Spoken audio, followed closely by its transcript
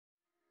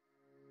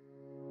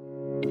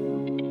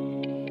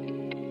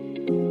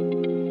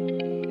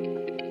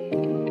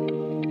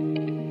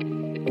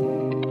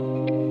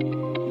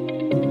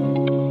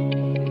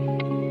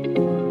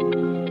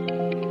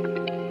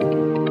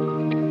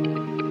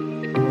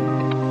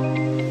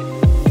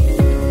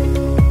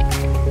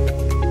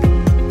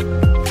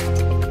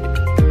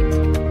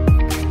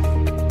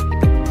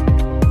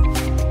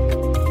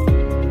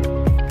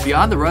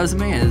Beyond the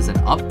Resume is an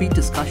upbeat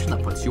discussion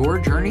that puts your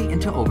journey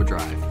into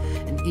overdrive.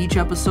 In each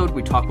episode,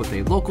 we talk with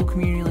a local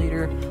community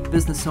leader,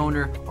 business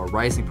owner, or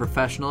rising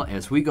professional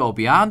as we go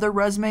beyond their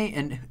resume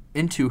and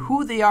into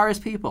who they are as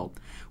people.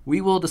 We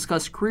will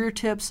discuss career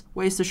tips,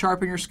 ways to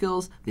sharpen your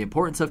skills, the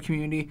importance of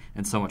community,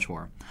 and so much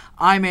more.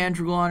 I'm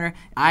Andrew Garner.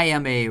 I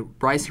am a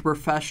Rising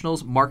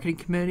Professionals Marketing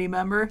Committee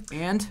member,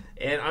 and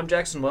I'm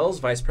Jackson Wells,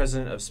 Vice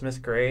President of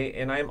Smith Gray,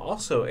 and I'm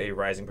also a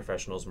Rising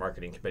Professionals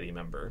Marketing Committee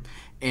member.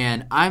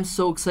 And I'm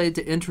so excited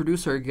to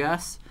introduce our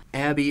guest,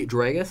 Abby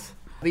Dragas.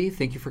 Abby,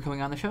 thank you for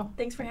coming on the show.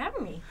 Thanks for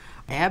having me.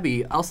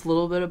 Abby, tell us a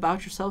little bit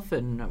about yourself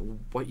and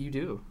what you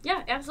do.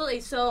 Yeah,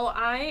 absolutely. So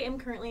I am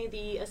currently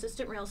the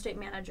Assistant Real Estate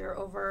Manager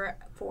over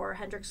for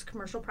Hendricks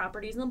Commercial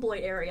Properties in the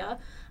Beloit area.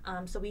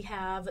 So we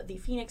have the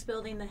Phoenix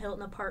building, the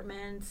Hilton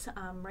Apartments,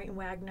 right in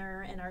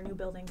Wagner, and our new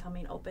building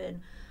coming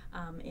open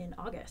in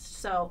August.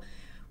 So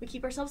we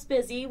keep ourselves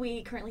busy.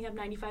 We currently have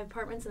 95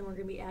 apartments, and we're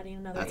going to be adding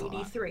another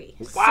 83.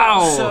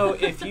 Wow! So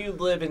if you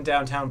live in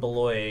downtown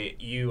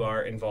Beloit, you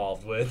are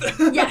involved with...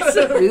 Yes.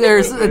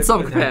 There's in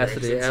some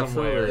capacity,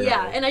 absolutely.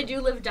 Yeah, and I do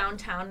live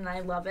downtown, and I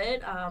love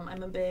it.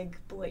 I'm a big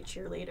Beloit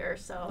cheerleader,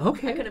 so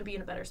I couldn't be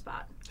in a better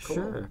spot. Cool.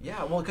 Sure.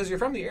 Yeah, well, because you're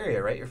from the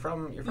area, right? You're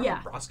from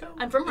Roscoe?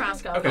 I'm from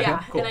Roscoe, okay.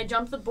 yeah. Cool. And I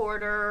jumped the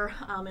border.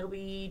 It'll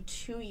be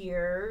 2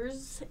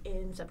 years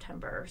in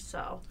September,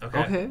 so...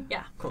 Okay.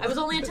 Yeah. Cool. I was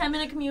only a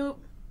 10-minute commute,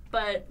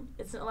 but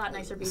it's a lot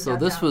nicer being So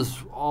downtown. this was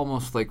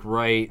almost like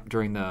right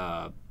during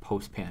the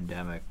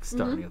post-pandemic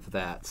starting of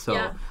that.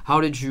 So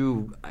how did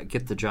you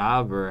get the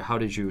job, or how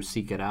did you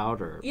seek it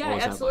out? Or yeah,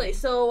 absolutely. Like?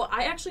 So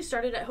I actually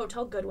started at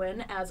Hotel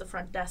Goodwin as a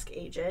front desk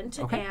agent,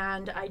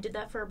 and I did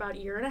that for about a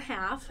year and a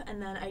half,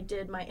 and then I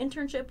did my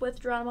internship with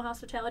Geronimo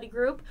Hospitality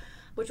Group,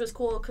 which was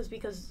cool because we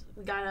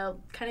got to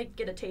kind of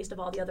get a taste of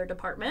all the other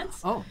departments.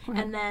 Oh,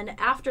 and then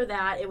after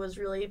that, it was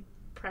really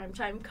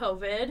primetime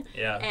COVID,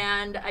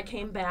 and I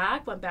came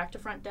back, went back to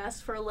front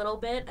desk for a little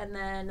bit, and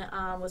then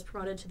was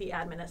promoted to the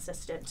admin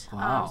assistant.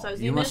 Wow, so I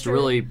was you must have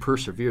really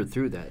persevered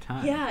through that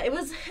time. Yeah, it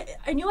was.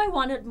 I knew I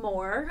wanted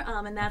more,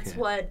 and that's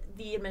what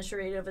the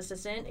administrative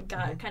assistant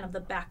got kind of the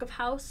back of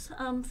house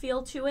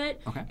feel to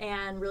it,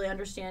 and really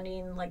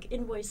understanding like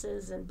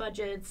invoices and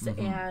budgets,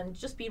 and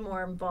just being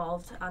more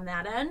involved on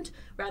that end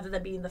rather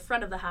than being the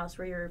front of the house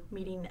where you're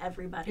meeting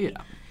everybody.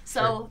 Yeah,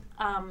 so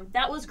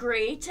that was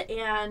great,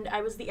 and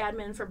I was the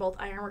admin for both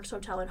Ironworks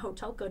Hotel and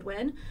Hotel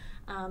Goodwin.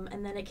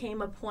 And then it came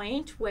a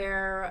point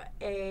where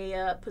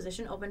a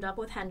position opened up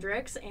with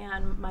Hendricks,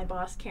 and my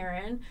boss,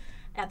 Karen,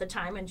 at the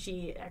time, and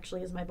she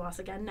actually is my boss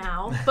again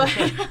now, but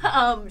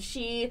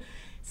she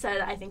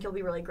said, I think you'll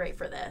be really great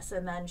for this.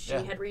 And then she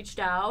had reached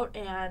out,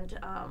 and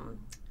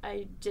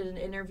I did an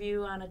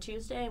interview on a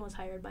Tuesday and was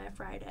hired by a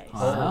Friday.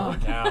 Oh,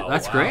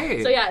 that's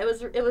great. So yeah,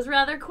 it was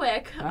rather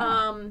quick.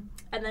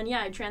 And then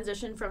I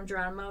transitioned from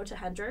Geronimo to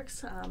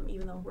Hendricks,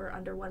 even though we're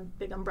under one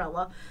big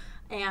umbrella.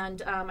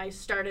 And I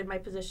started my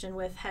position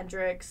with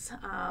Hendricks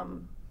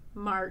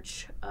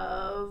March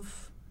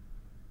of,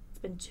 it's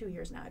been 2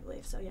 years now, I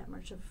believe. So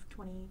March of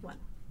 21.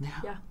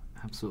 Yeah.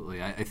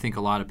 Absolutely. I think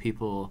a lot of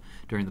people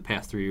during the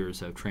past 3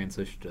 years have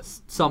transitioned to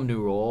some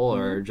new role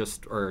or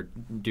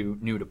do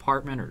new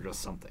department or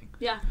just something.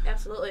 Yeah,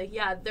 absolutely.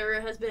 Yeah,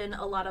 there has been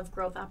a lot of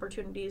growth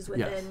opportunities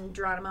within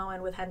Geronimo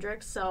and with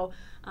Hendricks, so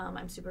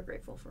I'm super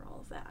grateful for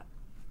all of that.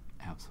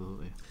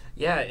 Absolutely.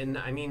 Yeah, and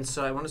I mean,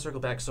 so I want to circle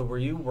back. So were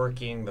you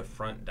working the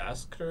front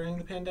desk during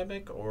the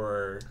pandemic,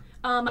 or...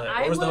 or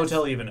was the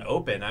hotel even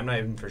open? I'm not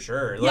even for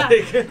sure. Yeah,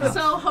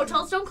 so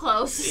hotels don't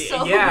close,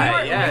 so we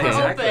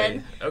weren't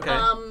open. Okay.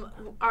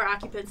 Our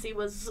occupancy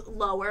was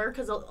lower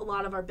because a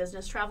lot of our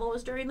business travel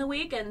was during the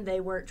week, and they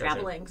weren't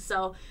traveling.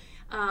 So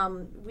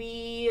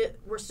we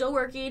were still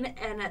working,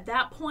 and at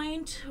that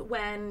point,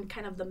 when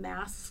kind of the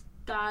masks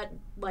got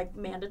like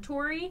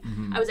mandatory,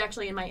 I was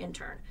actually in my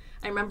intern.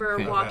 I remember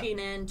walking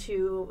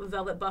into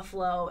Velvet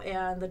Buffalo,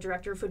 and the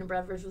director of food and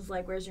beverage was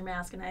like, "Where's your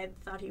mask?" And I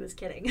thought he was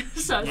kidding.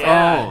 So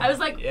I was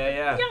like,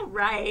 "Yeah,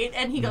 right."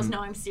 And he goes,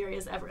 "No, I'm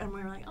serious." And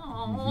we were like,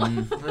 "Oh."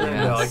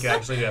 No, like you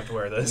actually do have to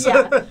wear this. So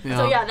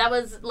that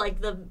was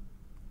like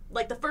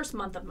the first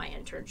month of my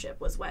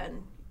internship was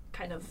when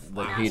kind of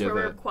masks were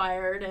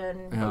required,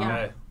 and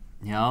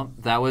Yeah,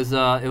 that was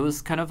it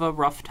was kind of a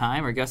rough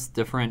time. I guess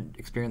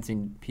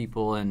experiencing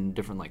people in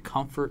different like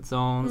comfort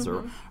zones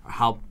or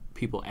how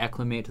people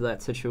acclimate to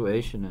that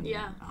situation,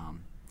 and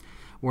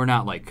we're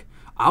not like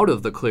out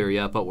of the clear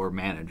yet, but we're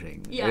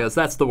managing. I guess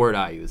that's the word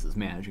I use, is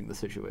managing the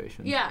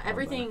situation. Yeah,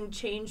 everything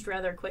changed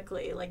rather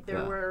quickly. Like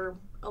there were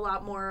a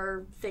lot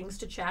more things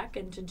to check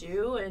and to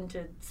do and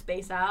to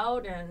space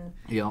out, and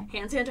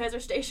hand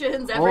sanitizer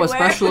stations everywhere. Oh,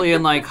 especially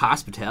in like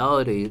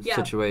hospitality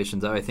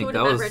situations. I think food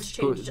that and beverage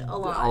changed a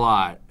lot. A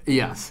lot.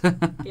 Yes.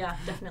 Yeah,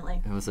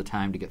 definitely. It was a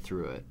time to get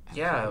through it.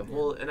 Yeah,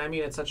 well, and I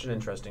mean, it's such an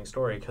interesting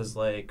story because,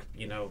 like,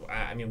 you know,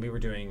 I mean, we were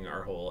doing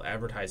our whole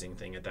advertising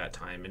thing at that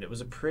time, and it was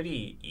a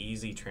pretty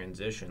easy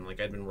transition. Like,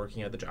 I'd been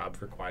working at the job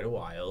for quite a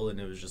while, and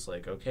it was just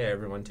like, okay,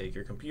 everyone take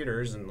your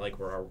computers, and, like,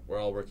 we're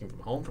all working from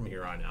home from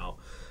here on out.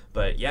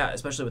 But yeah,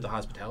 especially with the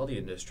hospitality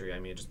industry, I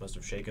mean, it just must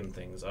have shaken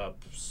things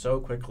up so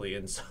quickly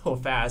and so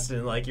fast.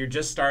 And like you're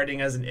just starting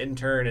as an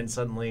intern, and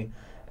suddenly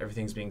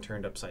everything's being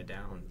turned upside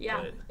down.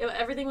 Yeah,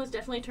 everything was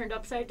definitely turned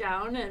upside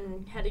down,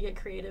 and had to get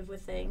creative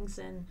with things.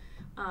 And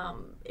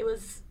it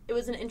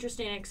was an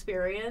interesting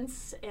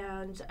experience,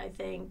 and I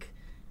think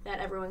that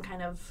everyone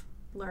kind of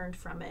learned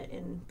from it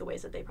in the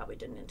ways that they probably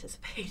didn't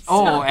anticipate. So.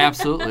 Oh,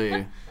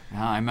 absolutely.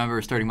 Yeah, I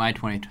remember starting my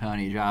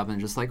 2020 job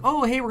and just like,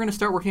 oh, hey, we're going to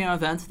start working on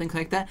events, things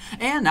like that.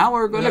 And now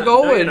we're going to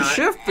go and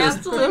shift this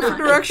different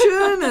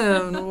direction,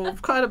 and we'll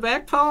kind of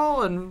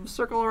backpedal and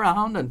circle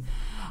around. And,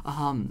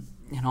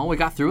 we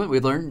got through it. We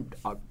learned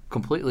a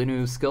completely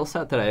new skill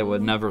set that I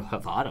would never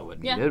have thought I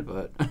would needed.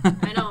 But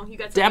I know. You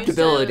got so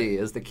adaptability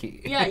is the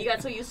key. Yeah, you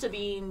got so used to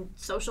being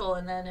social,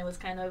 and then it was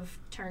kind of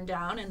turned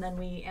down, and then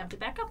we amped it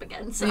back up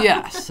again. So.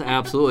 Yes,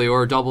 absolutely.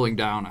 Or doubling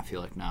down. I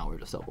feel like now we're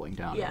just doubling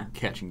down and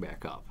catching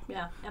back up.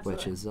 Yeah, absolutely.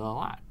 Which is a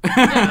lot.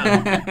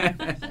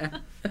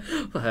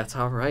 Well, that's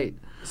all right.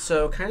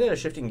 So kind of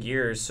shifting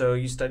gears, so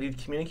you studied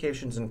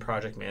communications and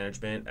project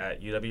management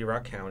at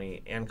UW-Rock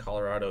County and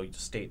Colorado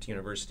State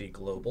University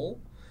Global.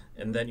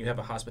 And then you have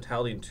a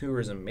hospitality and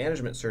tourism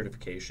management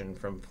certification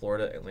from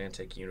Florida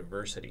Atlantic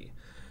University.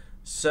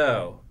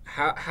 So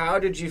how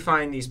did you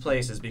find these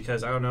places?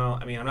 Because I don't know,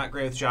 I mean, I'm not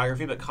great with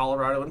geography, but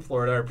Colorado and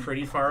Florida are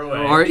pretty far away.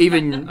 Or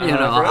even,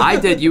 I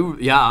did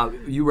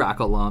URock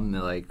alum,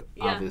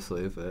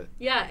 obviously. But.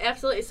 Yeah,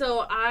 absolutely.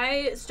 So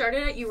I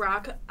started at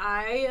URock.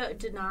 I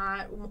did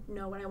not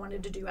know what I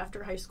wanted to do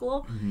after high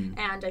school,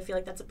 and I feel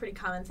like that's a pretty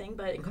common thing,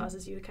 but it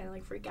causes you to kind of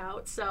like freak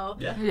out. So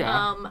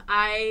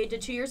I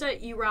did 2 years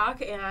at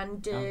URock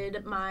and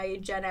did my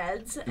gen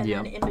eds, and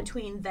then in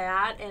between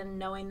that and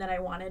knowing that I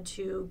wanted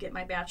to get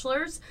my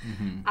bachelor's,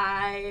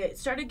 I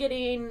started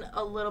getting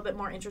a little bit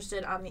more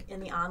interested in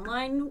the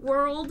online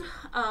world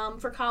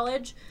for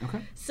college.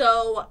 Okay.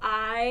 So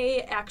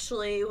I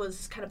actually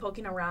was kind of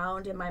poking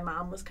around, and my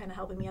mom was kind of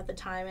helping me at the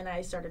time, and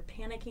I started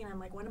panicking. I'm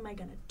like, what am I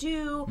going to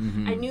do?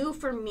 I knew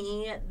for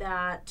me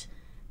that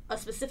a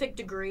specific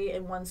degree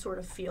in one sort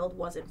of field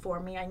wasn't for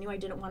me. I knew I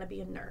didn't want to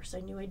be a nurse. I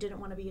knew I didn't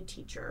want to be a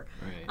teacher.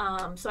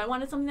 Right. So I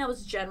wanted something that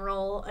was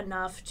general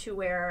enough to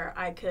where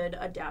I could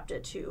adapt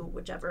it to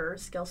whichever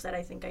skill set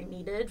I think I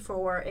needed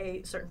for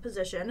a certain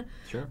position.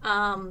 Sure.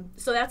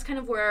 So that's kind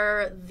of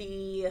where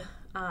the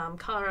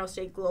Colorado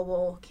State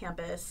Global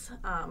Campus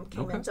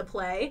came into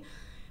play,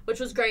 which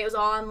was great. It was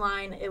all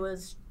online. It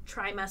was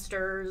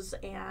trimesters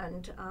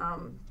and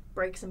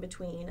breaks in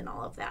between and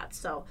all of that.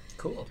 So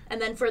cool. And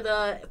then for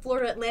the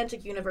Florida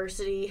Atlantic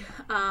University,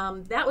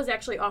 that was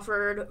actually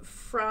offered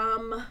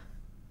from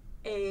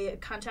a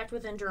contact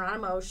within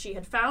Geronimo. She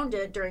had found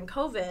it during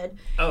COVID,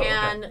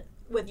 and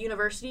with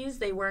universities,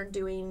 they weren't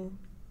doing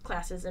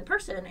classes in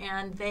person,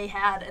 and they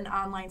had an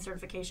online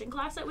certification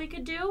class that we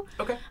could do.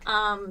 Okay.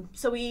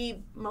 So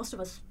most of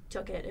us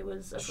took it. It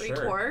was a free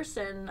course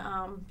and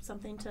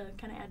something to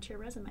kind of add to your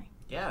resume.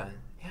 Yeah,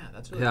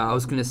 that's really cool. I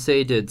was going to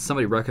say, did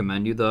somebody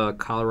recommend you the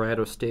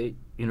Colorado State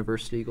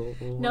University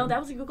Global? No, that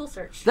was a Google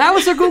search. That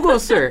was a Google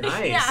search.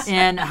 Nice. Yeah.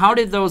 And how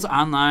did those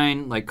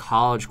online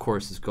college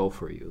courses go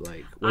for you?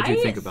 What did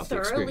you think about the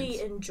experience? I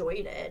thoroughly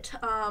enjoyed it.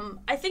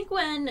 I think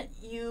when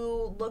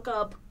you look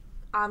up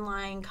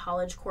online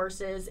college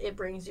courses, it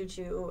brings you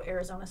to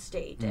Arizona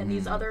State and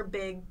these other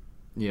big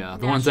the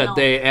ones that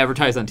they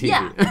advertise on TV.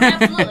 Yeah,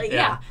 absolutely,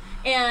 yeah.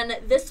 And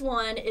this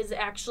one is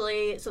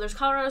actually, so there's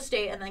Colorado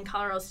State and then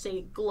Colorado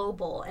State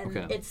Global, and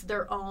it's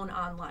their own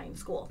online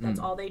school. That's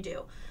all they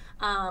do.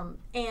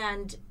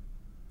 And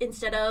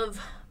instead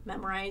of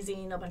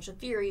memorizing a bunch of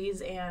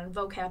theories and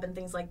vocab and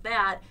things like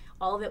that,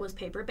 all of it was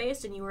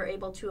paper-based, and you were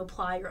able to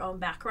apply your own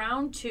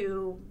background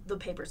to the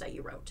papers that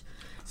you wrote.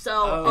 So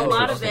a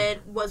lot of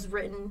it was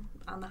written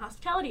on the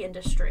hospitality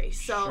industry.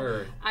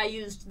 So I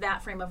used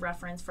that frame of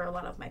reference for a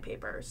lot of my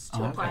papers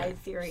to apply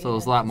theory. So it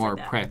was a lot more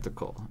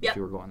practical if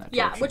you were going that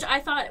direction. Yeah, which I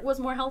thought was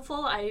more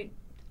helpful. I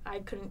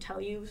couldn't tell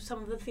you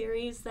some of the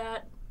theories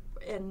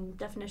and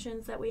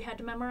definitions that we had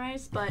to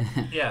memorize, but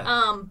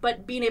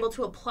but being able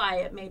to apply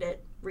it made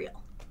it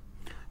real.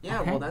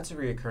 Yeah, well, that's a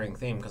reoccurring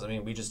theme because,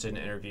 we just did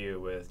an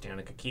interview with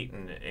Danica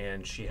Keaton,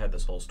 and she had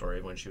this whole story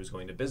of when she was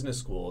going to business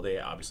school. They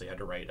obviously had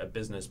to write a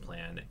business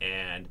plan,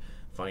 and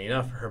funny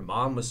enough, her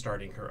mom was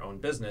starting her own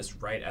business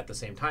right at the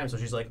same time, so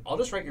she's like, I'll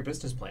just write your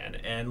business plan,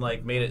 and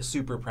made it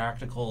super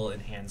practical and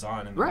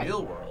hands-on in the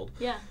real world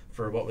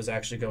for what was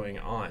actually going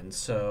on.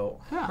 So,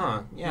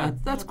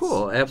 that's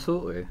cool,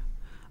 absolutely.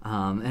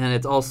 And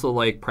it's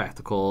also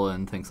practical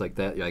and things like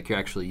that. You're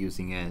actually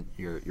using it.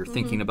 You're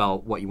thinking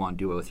about what you want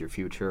to do with your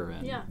future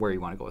and where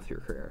you want to go with your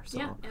career. So.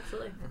 Yeah,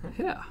 absolutely.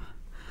 Yeah.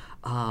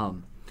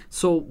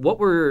 So what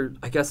were,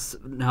 I guess,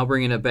 now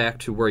bringing it back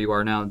to where you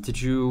are now,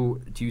 do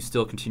you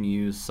still continue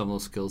to use some of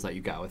those skills that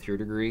you got with your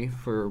degree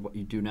for what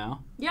you do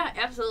now? Yeah,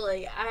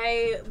 absolutely.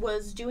 I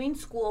was doing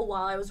school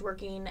while I was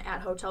working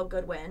at Hotel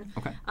Goodwin.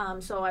 Okay.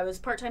 So I was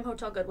part-time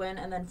Hotel Goodwin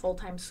and then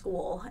full-time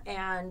school.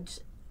 And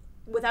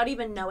without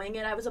even knowing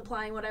it, I was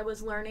applying what I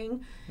was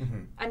learning. Mm-hmm.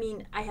 I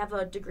mean, I have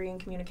a degree in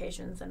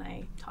communications, and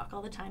I talk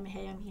all the time.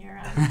 Hey, I'm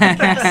here.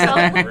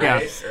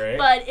 Right.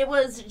 But it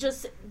was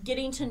just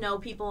getting to know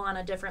people on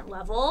a different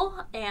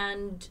level.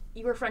 And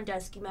you were front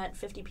desk, you met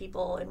 50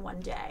 people in one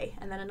day,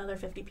 and then another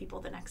 50 people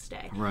the next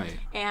day. Right.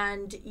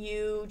 And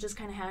you just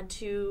kind of had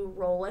to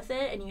roll with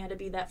it, and you had to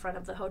be that front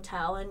of the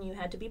hotel, and you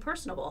had to be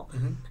personable.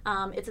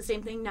 Mm-hmm. It's the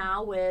same thing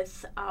now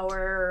with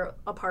our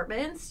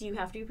apartments. You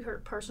have to be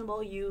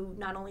personable. You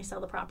not only sell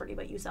the property,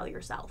 but you sell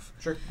yourself.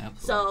 Sure. Absolutely.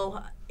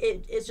 So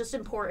it's just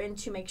important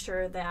to make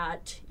sure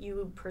that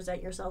you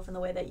present yourself in the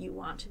way that you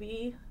want to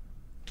be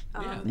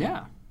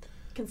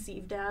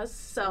conceived as.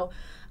 So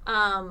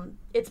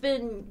it's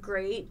been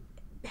great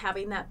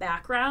having that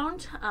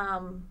background,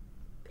 and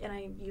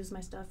I use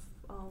my stuff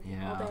all day,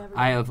 every day.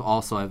 I have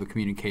a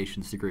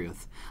communications degree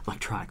with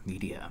electronic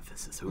media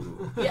emphasis.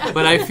 Ooh. Yeah.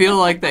 But I feel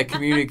like that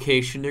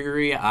communication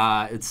degree,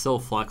 it's so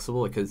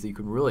flexible because you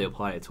can really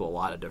apply it to a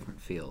lot of different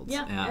fields.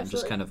 Yeah, and absolutely.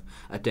 just kind of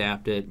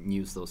adapt it and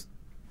use those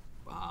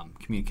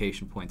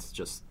communication points,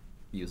 just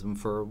use them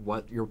for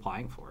what you're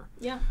applying for.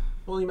 Yeah.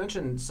 Well, you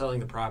mentioned selling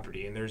the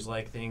property, and there's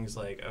like things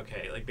like,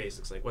 okay, like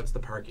basics, like what's the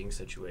parking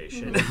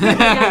situation,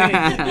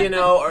 you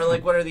know, or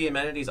like what are the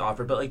amenities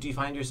offered? But like, do you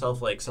find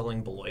yourself like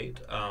selling Beloit,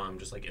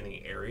 just like in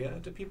the area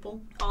to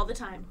people? All the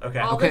time. Okay.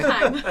 All the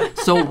time.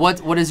 So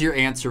what is your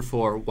answer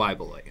for why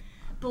Beloit?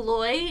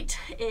 Beloit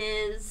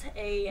is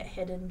a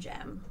hidden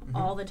gem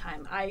all the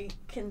time. I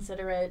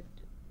consider it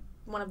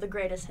one of the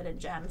greatest hidden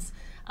gems.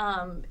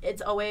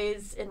 It's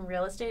always in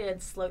real estate.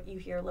 It's you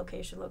hear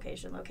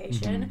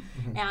location,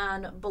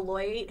 and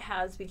Beloit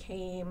has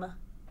became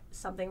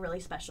something really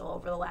special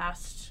over the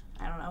last,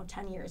 I don't know,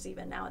 10 years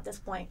even now at this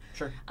point.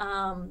 Sure.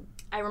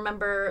 I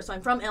remember, so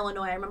I'm from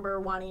Illinois. I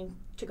remember wanting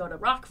to go to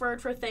Rockford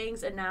for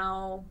things, and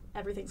now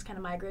everything's kind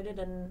of migrated,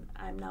 and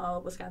I'm now a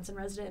Wisconsin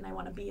resident, and I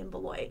want to be in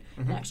Beloit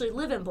and actually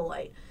live in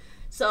Beloit.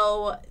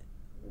 So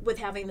with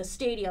having the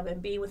stadium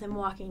and being within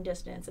walking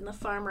distance and the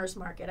farmers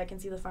market, I can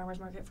see the farmers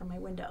market from my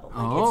window.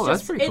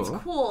 That's pretty cool.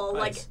 It's cool.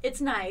 Nice. Like, it's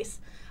nice.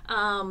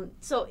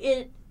 So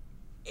it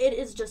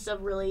is just a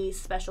really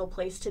special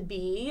place to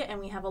be, and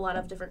we have a lot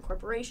of different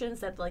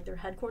corporations that like their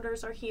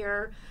headquarters are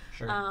here.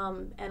 Sure.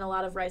 And a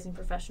lot of rising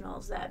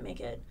professionals that make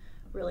it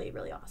really,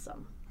 really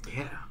awesome.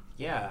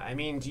 Yeah. I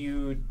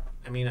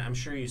mean, I'm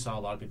sure you saw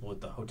a lot of people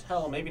with the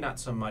hotel, maybe not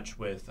so much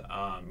with,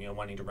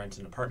 wanting to rent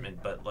an apartment,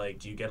 but like,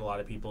 do you get a lot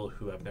of people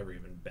who have never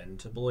even been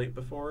to Beloit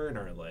before and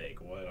are like,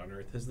 what on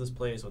earth is this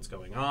place? What's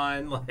going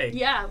on? Like,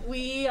 yeah,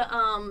 we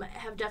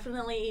have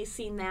definitely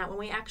seen that. When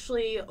we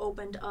actually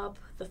opened up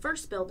the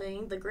first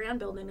building, the grand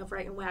building of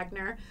Wright and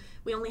Wagner,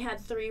 we only had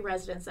 3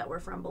 residents that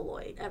were from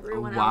Beloit.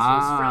 Everyone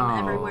else was from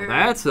everywhere.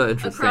 That's an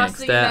interesting across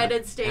the stat.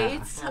 United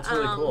States. Yeah, that's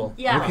really cool.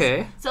 Yeah.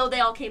 Okay. So they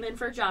all came in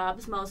for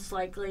jobs, most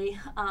likely.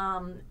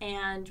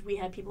 And we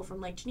had people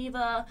from Lake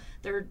Geneva.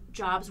 Their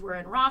jobs were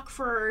in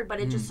Rockford, but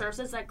it just serves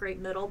as that great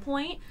middle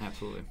point.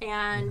 Absolutely.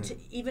 And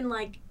even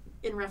like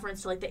in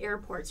reference to like the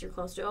airports, you're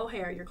close to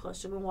O'Hare, you're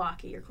close to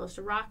Milwaukee, you're close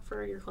to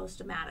Rockford, you're close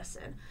to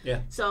Madison. Yeah.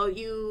 So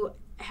you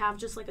have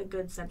just like a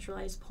good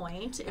centralized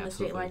point in the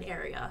state Absolutely. line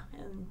area,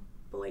 and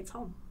Beloit's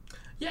home.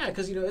 Yeah,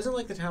 because, isn't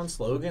like the town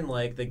slogan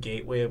like the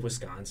gateway of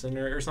Wisconsin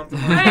or something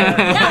like Right,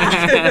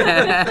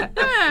 that?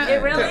 yeah.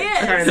 It really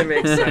is. Kind of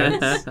makes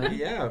sense.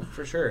 Yeah,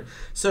 for sure.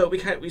 So we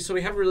have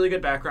a really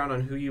good background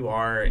on who you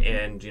are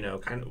and,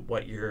 kind of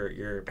what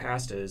your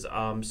past is.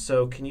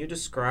 So can you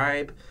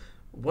describe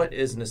what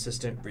is an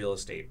assistant real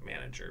estate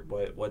manager?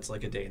 What's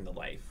like a day in the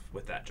life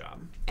with that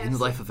job? In the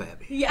life of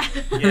Abby. Yeah.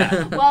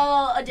 Yeah.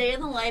 Well, a day in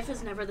the life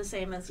is never the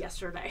same as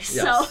yesterday. Yes.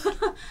 So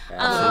That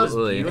was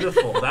Absolutely.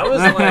 beautiful. That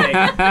was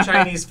like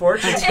Chinese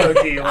fortune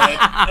cookie. Like.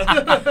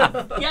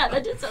 yeah,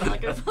 that did sound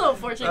like a little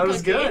fortune That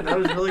was cookie. good. That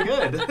was really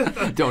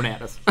good. Don't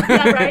add us.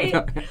 Yeah,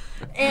 right?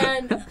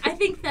 And I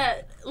think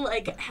that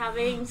like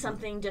having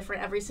something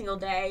different every single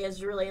day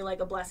is really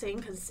like a blessing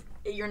because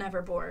you're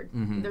never bored.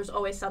 There's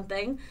always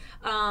something.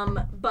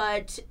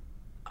 But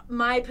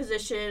my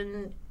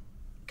position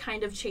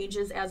kind of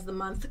changes as the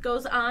month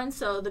goes on.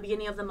 So the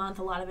beginning of the month,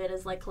 a lot of it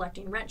is like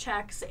collecting rent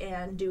checks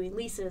and doing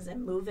leases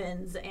and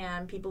move-ins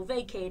and people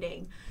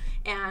vacating.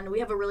 And we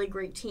have a really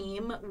great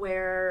team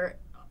where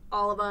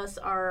all of us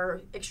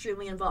are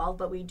extremely involved,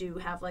 but we do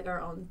have like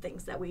our own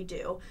things that we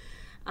do.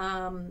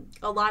 A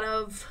lot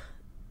of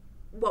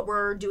what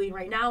we're doing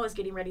right now is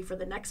getting ready for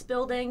the next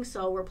building.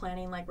 So we're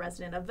planning like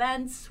resident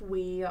events.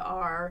 We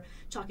are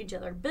talking to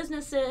other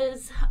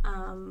businesses.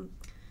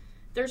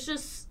 There's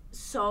just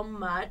so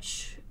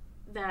much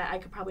that I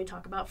could probably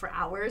talk about for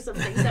hours of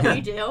things that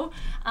we do.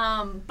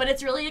 But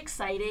it's really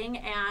exciting,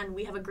 and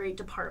we have a great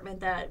department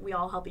that we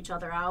all help each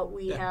other out.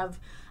 We have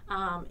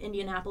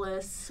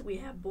Indianapolis, we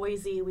have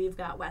Boise, we've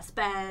got West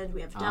Bend,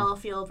 we have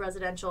Delafield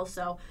residential.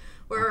 So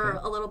we're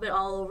a little bit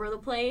all over the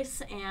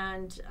place,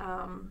 and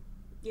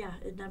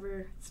it's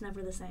never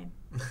the same.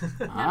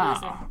 Never the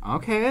same.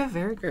 Okay,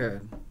 very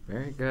good.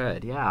 Very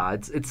good. Yeah,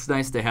 it's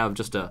nice to have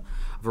just a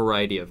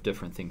variety of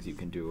different things you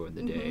can do in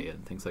the day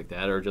and things like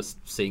that, or just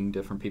seeing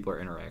different people are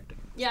interacting.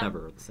 It's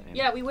never the same.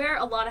 Yeah, we wear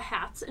a lot of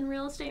hats in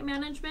real estate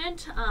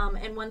management,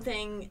 and one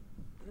thing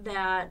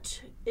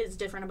that is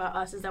different about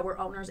us is that we're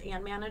owners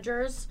and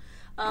managers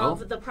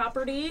of the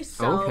property.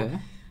 So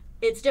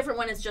it's different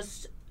when it's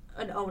just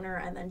an owner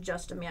and then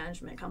just a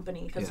management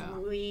company, because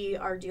we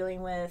are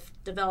dealing with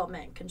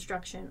development,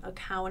 construction,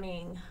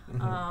 accounting,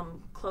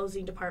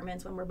 closing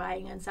departments when we're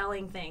buying and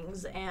selling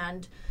things,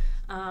 and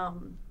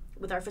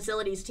with our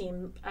facilities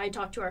team, I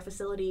talk to our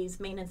facilities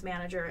maintenance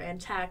manager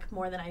and tech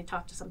more than I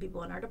talk to some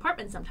people in our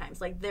department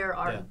sometimes. Like, they're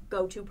our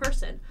go-to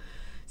person.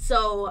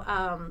 So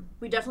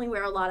we definitely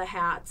wear a lot of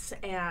hats,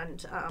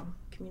 and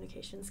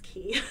communication's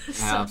key.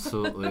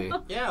 Absolutely.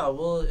 Yeah,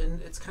 well,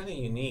 and it's kind of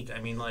unique.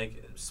 I mean,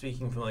 like,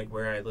 speaking from, like,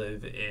 where I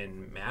live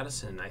in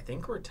Madison, I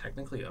think we're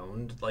technically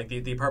owned, like,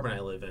 the apartment I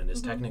live in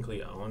is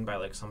technically owned by,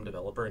 like, some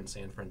developer in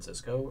San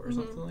Francisco or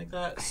something like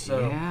that.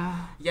 So,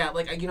 yeah,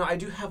 like, you know, I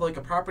do have, like,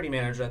 a property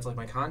manager that's, like,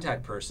 my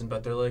contact person,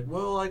 but they're like,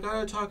 well, I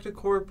gotta talk to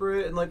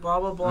corporate and, like, blah,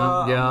 blah,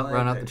 blah. Like,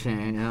 run up the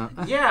chain,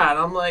 Yeah, and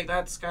I'm like,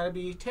 that's gotta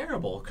be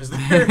terrible, because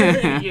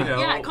they're, you know.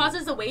 Yeah, it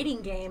causes a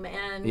waiting game,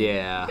 and you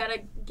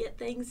gotta get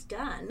things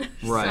done.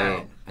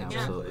 Right,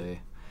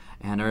 absolutely.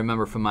 And I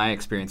remember from my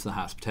experience in the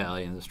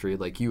hospitality industry,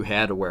 like, you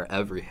had to wear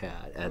every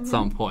hat at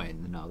some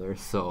point or another.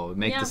 So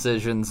make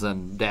decisions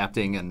and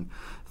adapting and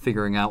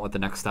figuring out what the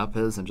next step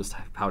is and just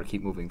how to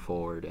keep moving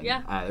forward. And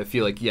I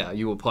feel like,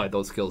 you applied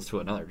those skills to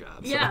another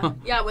job. So.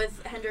 Yeah,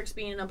 with Hendrix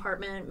being an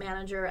apartment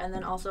manager, and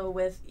then also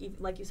with,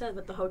 like you said,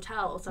 with the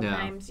hotel.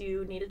 Sometimes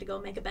you needed to go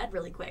make a bed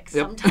really quick.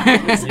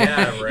 Sometimes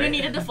you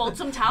needed to fold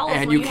some towels.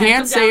 And you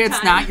can't say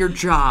it's not your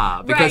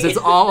job, because it's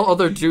all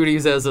other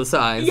duties as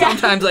assigned.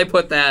 Sometimes I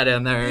put that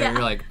in there, and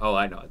you're like, oh,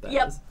 I know what that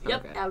is.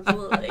 Yep,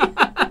 absolutely.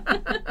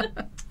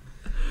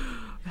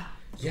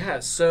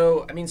 Yeah,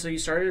 so, I mean, so you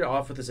started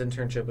off with this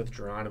internship with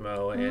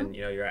Geronimo, and,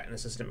 you know, you're at an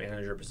assistant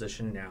manager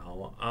position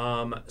now.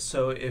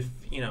 So if,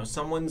 you know,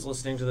 someone's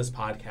listening to this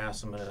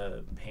podcast, I'm going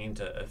to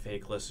paint a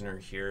fake listener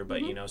here,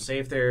 but, you know, say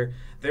if they're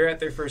at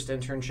their first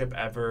internship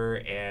ever,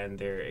 and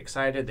they're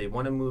excited, they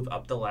want to move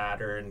up the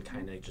ladder and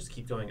kind of just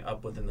keep going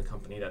up within the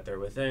company that they're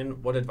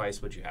within, what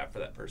advice would you have for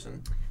that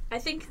person? I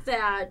think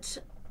that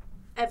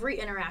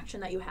every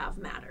interaction that you have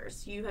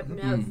matters. You have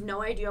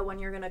no idea when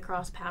you're going to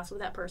cross paths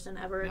with that person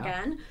ever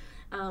again.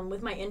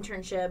 With my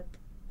internship,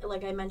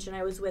 like I mentioned,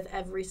 I was with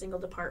every single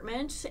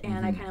department,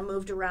 and I kind of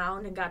moved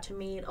around and got to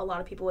meet a lot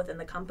of people within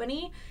the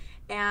company.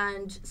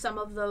 And some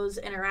of those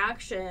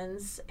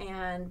interactions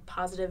and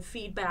positive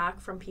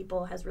feedback from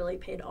people has really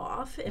paid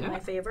off in my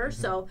favor.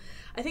 So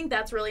I think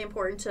that's really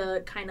important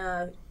to kind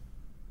of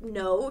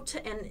note.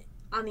 And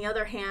on the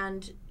other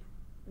hand,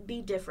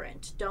 be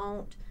different.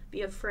 Don't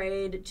be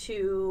afraid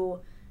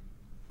to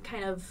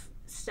kind of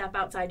step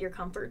outside your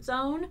comfort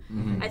zone.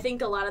 I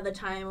think a lot of the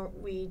time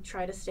we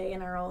try to stay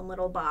in our own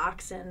little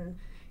box and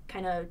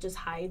kind of just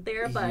hide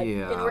there, but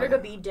in order to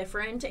be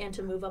different and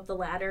to move up the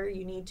ladder,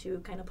 you need to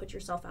kind of put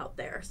yourself out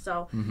there.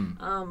 So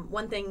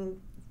one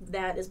thing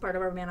that is part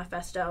of our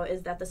manifesto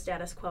is that the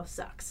status quo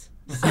sucks.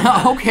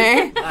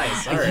 Okay.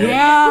 Nice. All right.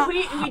 Yeah.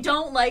 We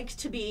don't like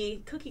to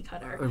be cookie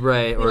cutter.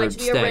 Right. We or like to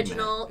be stagnant.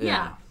 original.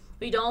 Yeah.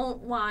 We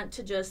don't want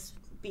to just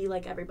be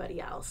like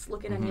everybody else.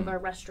 Look at any of our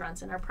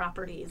restaurants and our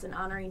properties and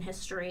honoring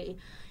history.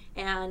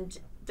 And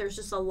there's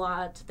just a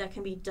lot that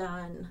can be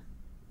done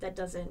that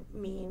doesn't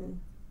mean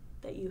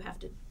that you have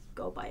to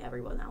go by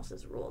everyone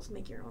else's rules.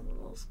 Make your own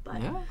rules.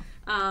 But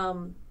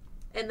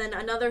and then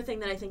another thing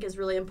that I think is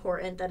really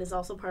important that is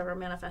also part of our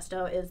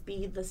manifesto is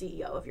be the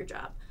CEO of your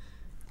job.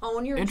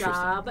 Own your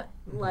job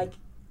like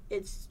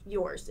it's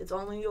yours. It's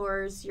only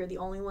yours. You're the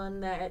only one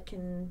that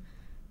can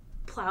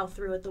plow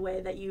through it the way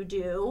that you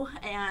do,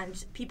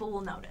 and people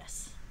will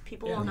notice.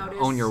 People will notice.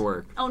 Own your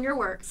work. Own your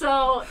work.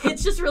 So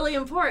it's just really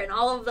important.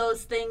 All of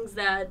those things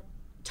that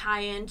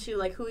tie into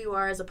like who you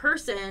are as a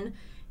person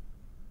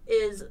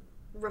is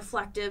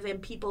reflective,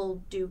 and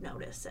people do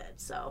notice it.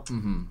 So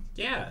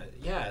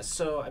yeah.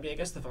 So I mean, I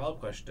guess the follow-up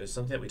question is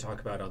something that we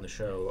talk about on the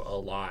show a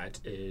lot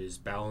is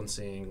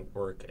balancing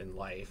work and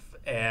life,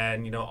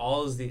 and you know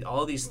all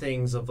of these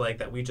things of like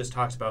that we just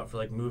talked about for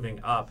like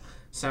moving up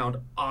sound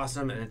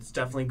awesome, and it's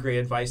definitely great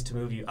advice to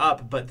move you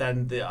up, but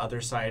then the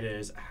other side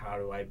is how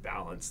do I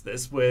balance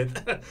this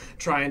with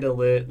trying to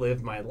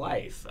live my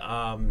life?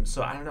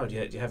 So I don't know, do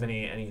you have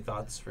any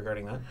thoughts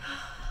regarding that?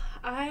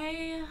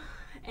 I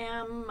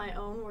am my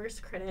own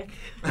worst critic.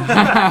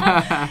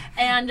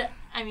 And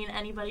I mean,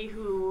 anybody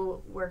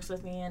who works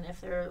with me, and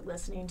if they're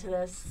listening to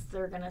this,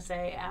 they're gonna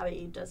say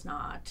Abby does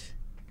not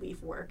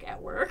leave work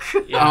at work.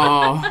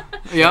 Oh,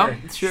 yeah,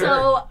 sure.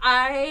 So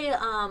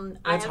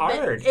it's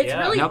hard. It's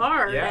really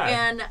hard,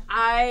 and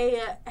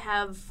I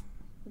have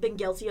been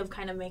guilty of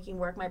kind of making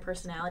work my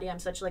personality. I'm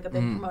such like a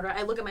big promoter.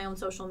 I look at my own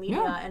social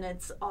media and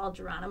it's all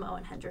Geronimo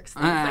and Hendrix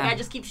things. Like I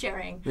just keep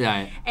sharing.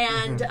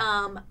 And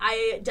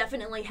I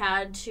definitely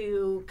had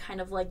to kind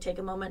of like take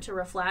a moment to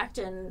reflect,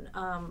 and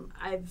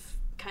I've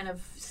kind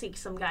of seek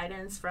some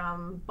guidance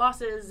from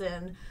bosses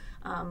and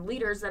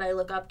leaders that I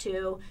look up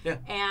to. Yeah.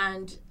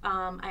 And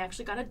I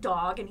actually got a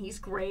dog, and he's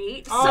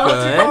great. Oh,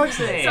 what's your dog's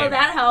name? So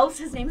that helps.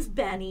 His name's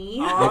Benny.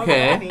 Oh,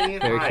 Okay. Benny.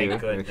 Very My cute.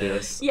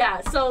 goodness.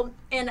 Yeah, so,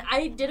 and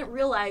I didn't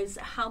realize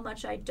how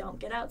much I don't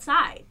get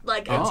outside,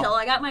 like, until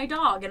I got my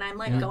dog, and I'm,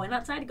 like, going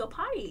outside to go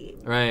potty.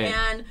 Right.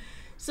 And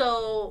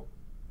so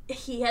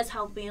he has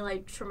helped me,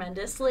 like,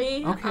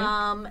 tremendously. Okay.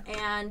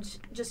 And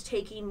just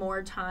taking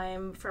more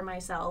time for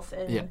myself.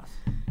 And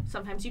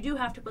sometimes you do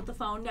have to put the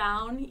phone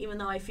down, even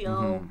though I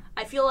feel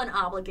an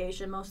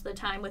obligation most of the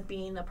time with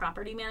being the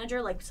property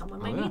manager. Like,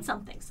 someone might need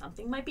something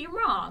might be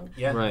wrong.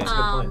 Yeah, Right. that's a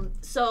good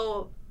point.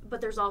 So,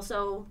 but there's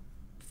also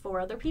 4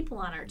 other people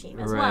on our team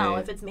as well.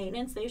 If it's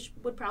maintenance, they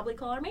would probably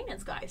call our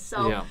maintenance guy.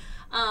 So,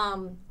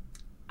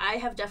 I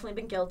have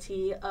definitely been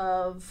guilty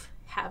of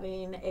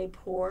having a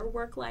poor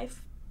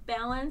work-life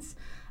balance.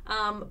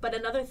 But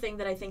another thing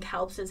that I think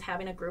helps is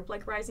having a group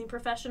like Rising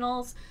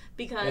Professionals,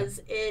 because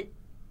it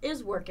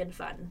is work and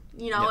fun.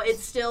 You know,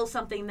 it's still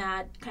something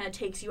that kind of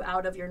takes you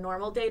out of your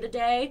normal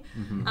day-to-day,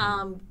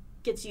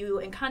 gets you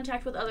in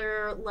contact with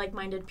other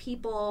like-minded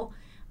people,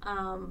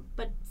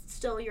 but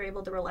still you're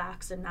able to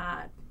relax and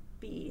not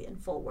be in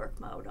full work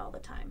mode all the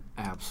time.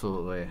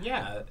 Absolutely.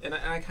 Yeah, and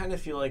I kind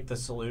of feel like the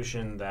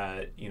solution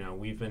that, you know,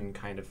 we've been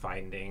kind of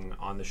finding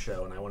on the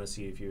show, and I want to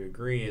see if you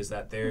agree, is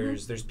that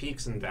there's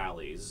peaks and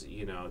valleys.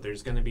 You know,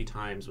 there's going to be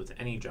times with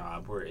any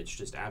job where it's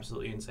just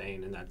absolutely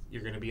insane, and that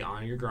you're going to be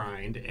on your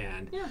grind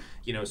and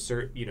you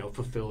know,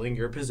 fulfilling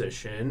your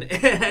position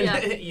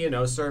and you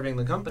know, serving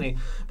the company.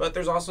 But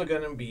there's also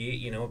going to be,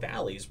 you know,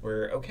 valleys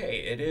where,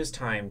 okay, it is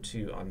time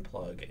to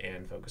unplug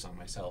and focus on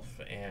myself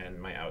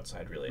and my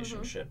outside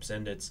relationships.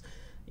 And it's,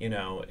 you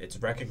know, it's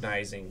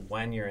recognizing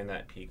when you're in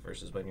that peak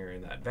versus when you're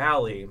in that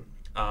valley,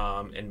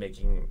 and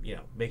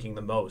making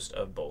the most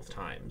of both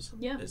times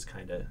is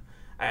kind of,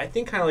 I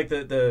think, kind of like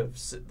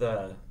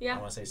the I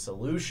want to say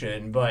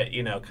solution, but,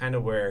 you know, kind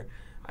of where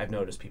I've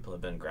noticed people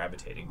have been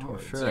gravitating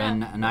towards. Sure,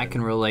 and I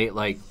can relate,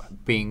 like,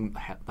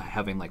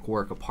 having like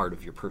work a part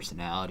of your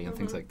personality and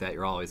things like that.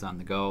 You're always on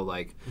the go,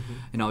 like,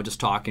 you know, just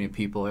talking to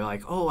people. You're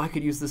like, oh, I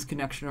could use this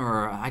connection,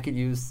 or I could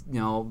use, you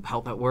know,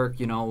 help at work.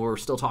 You know, we're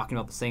still talking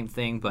about the same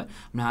thing, but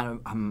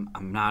I'm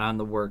not on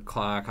the work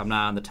clock. I'm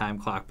not on the time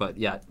clock, but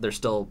yet we're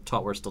still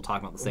talking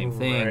about the same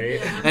thing.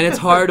 Right. And it's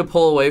hard to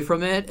pull away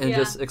from it and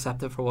just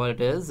accept it for what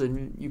it is.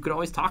 And you could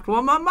always talk to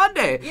them on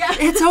Monday. Yeah.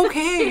 It's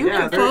okay. You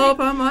can follow up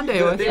on Monday.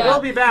 They will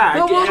be back.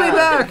 We'll be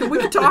back. We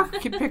can talk,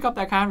 pick up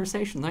that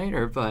conversation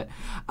later. But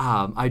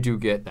I do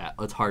get that.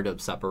 It's hard to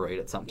separate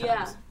it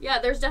sometimes. Yeah.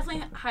 There's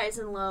definitely highs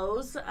and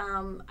lows.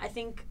 I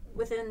think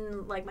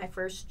within like my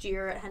first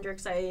year at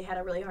Hendrix, I had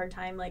a really hard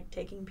time like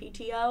taking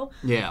PTO.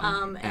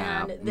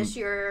 And this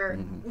year,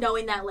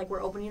 knowing that like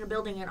we're opening a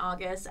building in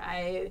August,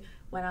 I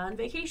went on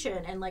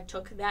vacation and like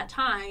took that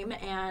time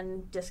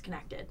and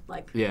disconnected.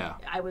 Like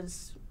I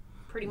was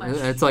pretty much.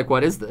 It's like,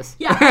 what is this?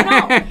 Yeah, I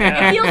know.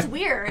 It feels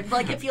weird.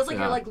 Like, it feels like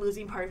you're, like,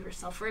 losing part of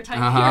yourself for a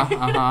time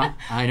period.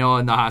 I know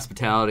in the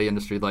hospitality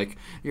industry, like,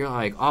 you're,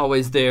 like,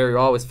 always there. You're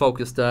always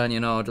focused on, you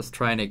know, just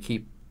trying to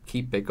keep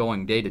it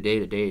going day to day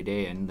to day to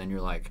day. And then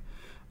you're like,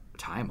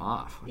 time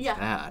off. What's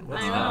that?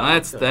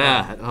 That's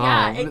that.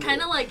 Yeah, it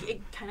kind of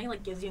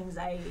like gives you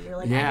anxiety. You're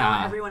like, I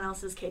know everyone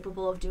else is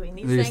capable of doing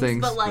these things,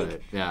 but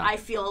like I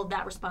feel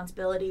that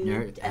responsibility,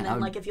 and then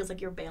like it feels like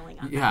you're bailing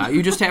on them. Yeah,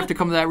 you just have to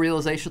come to that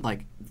realization,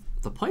 like,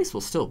 the place will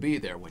still be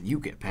there when you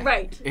get paid.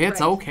 Right. It's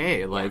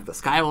okay. Like, the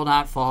sky will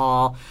not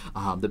fall.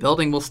 The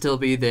building will still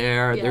be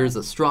there. Yeah. There's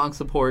a strong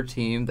support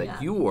team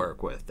that you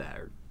work with that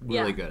are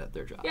really good at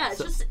their job. Yeah,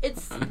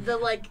 it's the,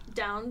 like,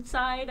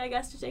 downside, I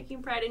guess, to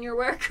taking pride in your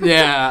work.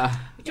 Yeah.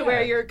 To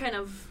where you're kind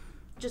of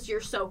just,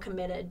 you're so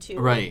committed to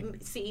like,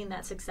 seeing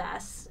that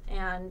success.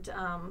 And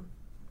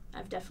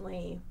I've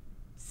definitely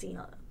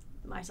seen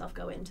myself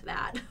go into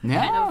that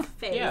kind of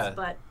phase.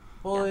 But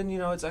well, and, you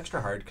know, it's extra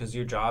hard because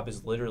your job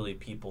is literally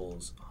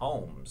people's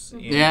homes.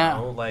 You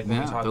know? Like, when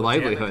we talked with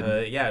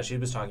livelihood. Janica, she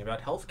was talking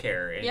about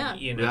healthcare.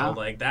 And, you know,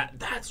 like,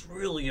 that's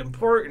really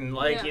important.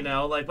 Like, you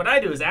know, like, what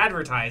I do is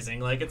advertising.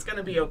 Like, it's going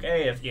to be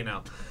okay if, you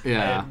know,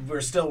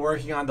 we're still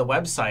working on the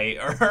website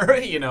or,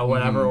 you know,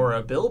 whatever, or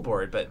a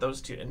billboard. But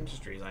those two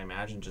industries, I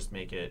imagine, just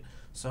make it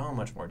so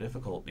much more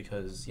difficult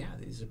because,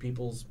 these are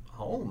people's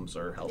homes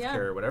or healthcare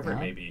or whatever it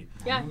may be.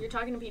 Yeah, you're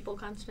talking to people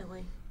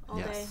constantly. All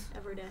day,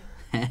 every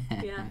day.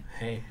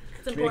 Hey,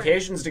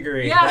 communications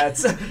degree. Yeah.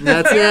 That's it,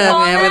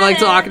 man. We like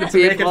talking to people.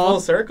 Make it full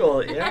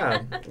circle.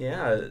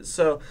 Yeah.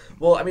 So,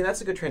 well, I mean,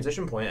 that's a good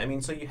transition point. I mean,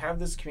 so you have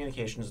this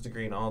communications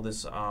degree and all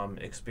this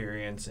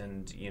experience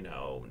and, you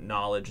know,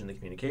 knowledge in the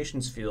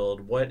communications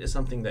field. What is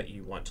something that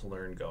you want to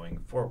learn going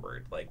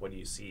forward? Like, what do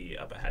you see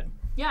up ahead?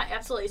 Yeah,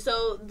 absolutely.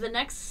 So the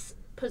next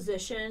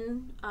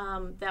position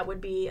that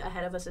would be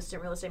ahead of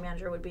assistant real estate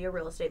manager would be a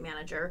real estate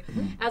manager.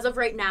 As of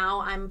right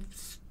now, I'm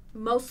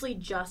mostly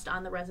just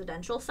on the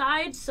residential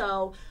side,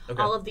 so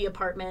all of the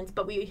apartments,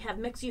 but we have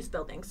mixed-use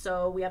buildings.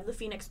 So we have the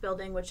Phoenix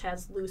building, which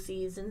has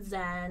Lucy's and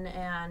Zen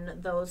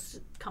and those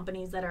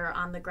companies that are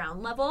on the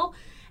ground level,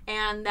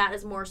 and that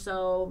is more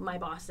so my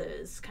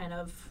boss's kind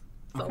of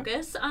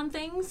focus on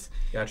things.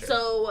 Gotcha.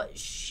 So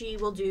she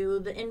will do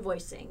the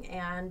invoicing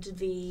and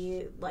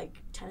the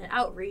tenant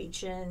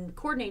outreach and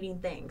coordinating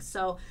things.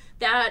 So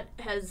that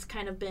has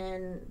kind of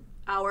been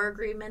our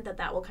agreement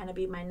that will kind of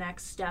be my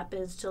next step,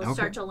 is to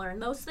start to learn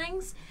those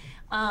things.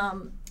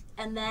 And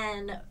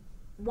then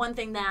one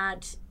thing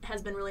that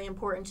has been really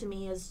important to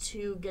me is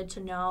to get to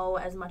know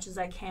as much as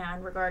I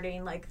can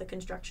regarding the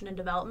construction and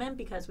development,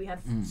 because we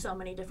have so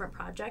many different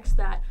projects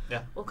that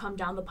will come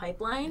down the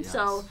pipeline. Yes.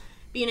 So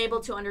being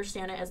able to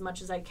understand it as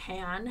much as I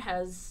can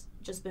has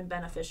just been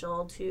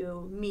beneficial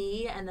to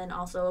me, and then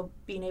also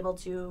being able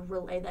to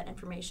relay that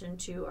information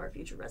to our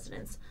future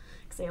residents,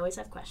 because they always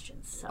have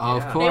questions. So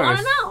of course. they want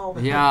to know.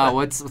 Yeah,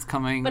 what's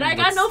coming? But I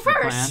got no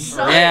first.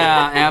 So.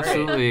 Yeah,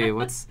 absolutely.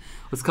 What's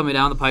coming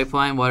down the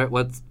pipeline?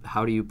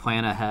 How do you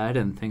plan ahead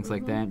and things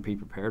like that, and be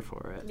prepared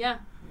for it? Yeah.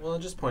 Well, it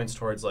just points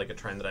towards a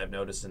trend that I've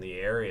noticed in the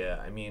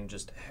area. I mean,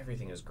 just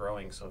everything is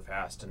growing so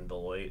fast in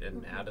Beloit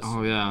and Madison.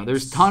 Oh yeah,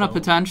 there's a ton of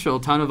potential,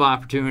 ton of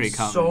opportunity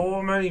coming.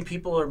 So many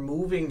people are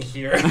moving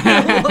here.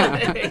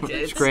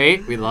 It's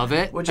great. We love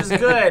it. Which is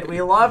good.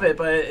 We love it,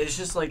 but it's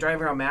just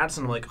driving around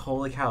Madison, I'm like,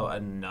 holy cow,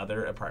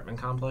 another apartment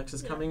complex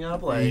is coming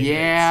up. So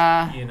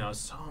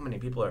many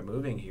people are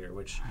moving here,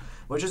 which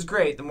is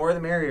great. The more the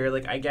merrier.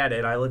 I get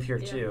it. I live here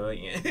too.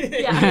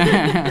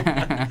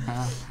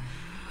 Yeah.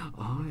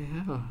 Oh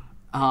yeah.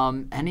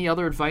 Any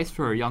other advice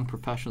for young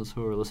professionals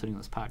who are listening to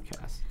this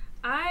podcast?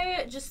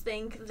 I just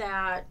think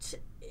that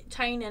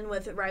tying in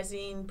with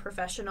rising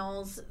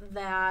professionals,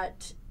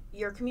 that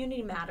your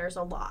community matters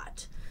a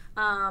lot.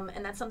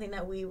 And that's something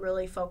that we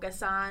really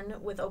focus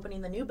on with opening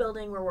the new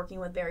building. We're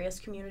working with various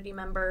community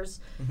members.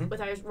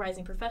 With our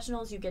Rising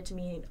Professionals, you get to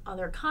meet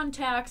other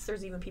contacts.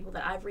 There's even people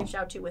that I've reached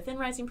out to within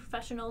Rising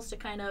Professionals to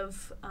kind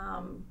of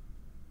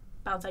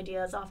bounce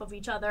ideas off of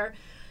each other.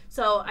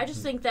 So I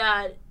just think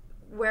that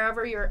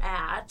wherever you're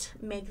at,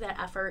 make that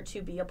effort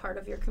to be a part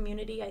of your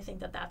community. I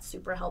think that that's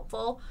super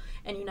helpful,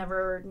 and you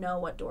never know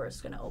what door is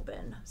going to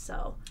open.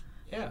 So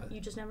Yeah.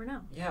 You just never know.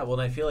 Yeah, well,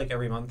 and I feel like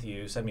every month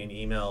you send me an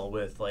email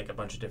with like a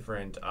bunch of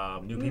different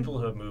new people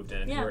who have moved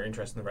in who are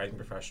interested in the Rising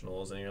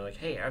Professionals, and you're like,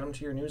 hey, add them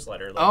to your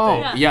newsletter.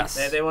 Like,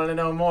 yes. They want to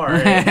know more.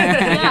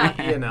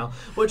 You know,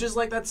 which is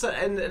like, that's,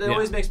 and it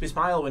always makes me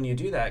smile when you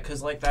do that,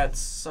 because like that's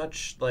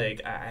such,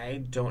 like,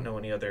 I don't know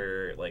any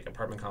other like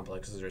apartment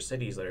complexes or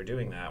cities that are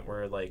doing that,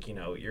 where like, you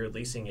know, your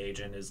leasing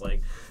agent is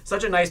like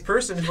such a nice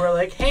person who are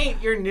like, hey,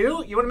 you're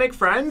new, you want to make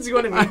friends, you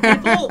want to meet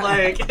people,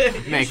 like,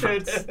 make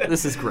friends.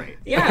 This is great.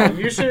 Yeah.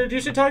 You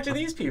should talk to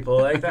these people.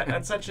 Like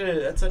that's such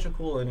a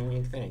cool and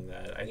unique thing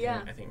that I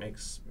think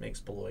makes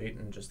Beloit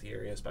and just the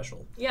area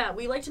special. Yeah,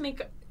 we like to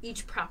make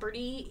each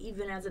property,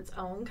 even as its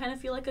own, kind of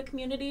feel like a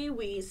community.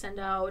 We send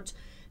out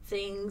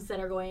things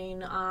that are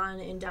going on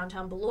in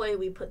downtown Beloit.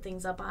 We put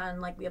things up on,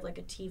 like, we have like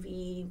a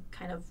TV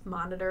kind of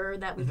monitor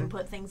that we can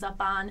put things up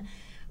on.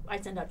 I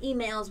send out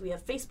emails. We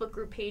have Facebook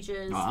group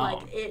pages. Wow.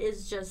 Like, it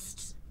is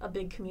just a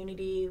big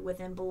community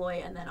within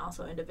Beloit, and then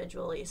also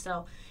individually.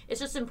 So it's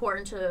just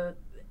important to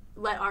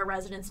let our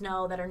residents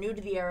know that are new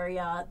to the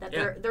area that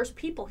there's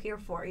people here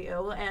for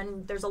you,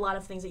 and there's a lot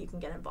of things that you can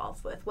get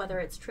involved with, whether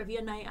it's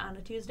trivia night on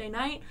a Tuesday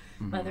night,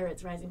 whether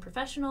it's Rising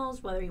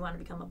Professionals, whether you want to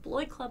become a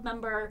Beloit Club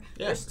member.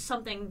 There's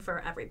something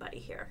for everybody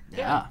here.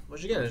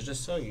 Which again is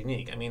just so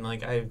unique. I mean,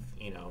 like, I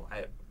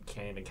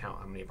can't even count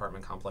how many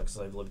apartment complexes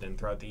I've lived in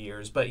throughout the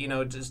years, but you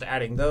know, just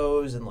adding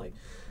those and like,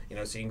 you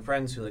know, seeing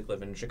friends who like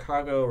live in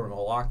Chicago or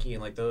Milwaukee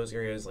and like those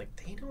areas, like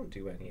they don't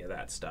do any of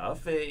that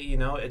stuff. You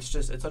know, it's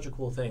such a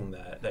cool thing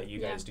that you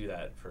guys do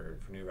that for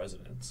new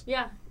residents.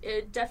 Yeah,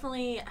 it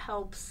definitely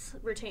helps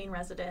retain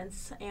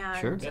residents,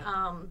 and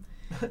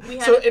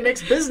so it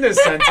makes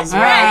business sense as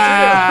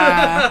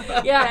well.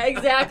 Too. Yeah,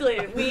 exactly.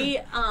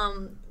 We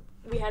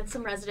had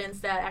some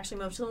residents that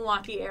actually moved to the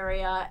Milwaukee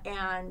area,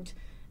 and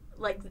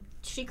like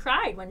she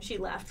cried when she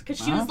left because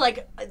she was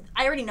like,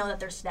 I already know that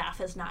their staff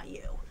is not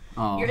you.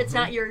 It's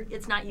not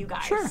you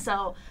guys. Sure.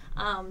 So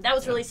that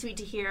was really sweet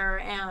to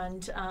hear,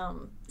 and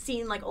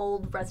seeing like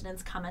old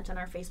residents comment on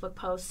our Facebook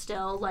posts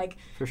still, like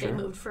they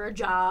moved for a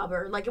job,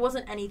 or like it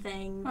wasn't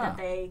anything that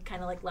they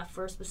kind of like left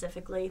for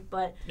specifically,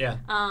 but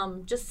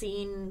just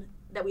seeing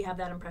that we have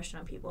that impression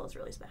on people is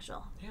really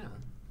special. Yeah.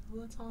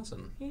 Well, that's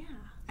awesome. Yeah.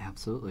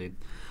 Absolutely.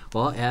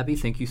 Well, Abby,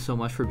 thank you so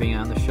much for being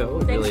on the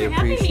show. Thanks really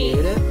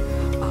appreciate it.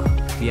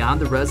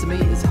 Beyond the Resume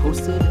is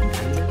hosted and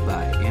edited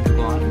by Andrew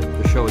Lawton.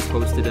 The show is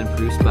hosted and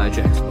produced by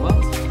Jackson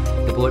Wells.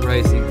 The Beloit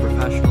Rising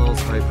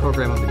Professionals are a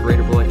program of the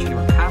Greater Beloit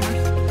Chamber of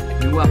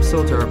Commerce. New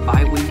episodes are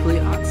bi-weekly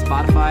on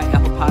Spotify,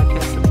 Apple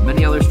Podcasts, and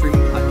many other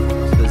streaming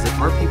platforms. Visit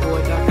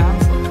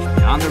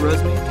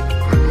rpbeloit.com/beyondtheresume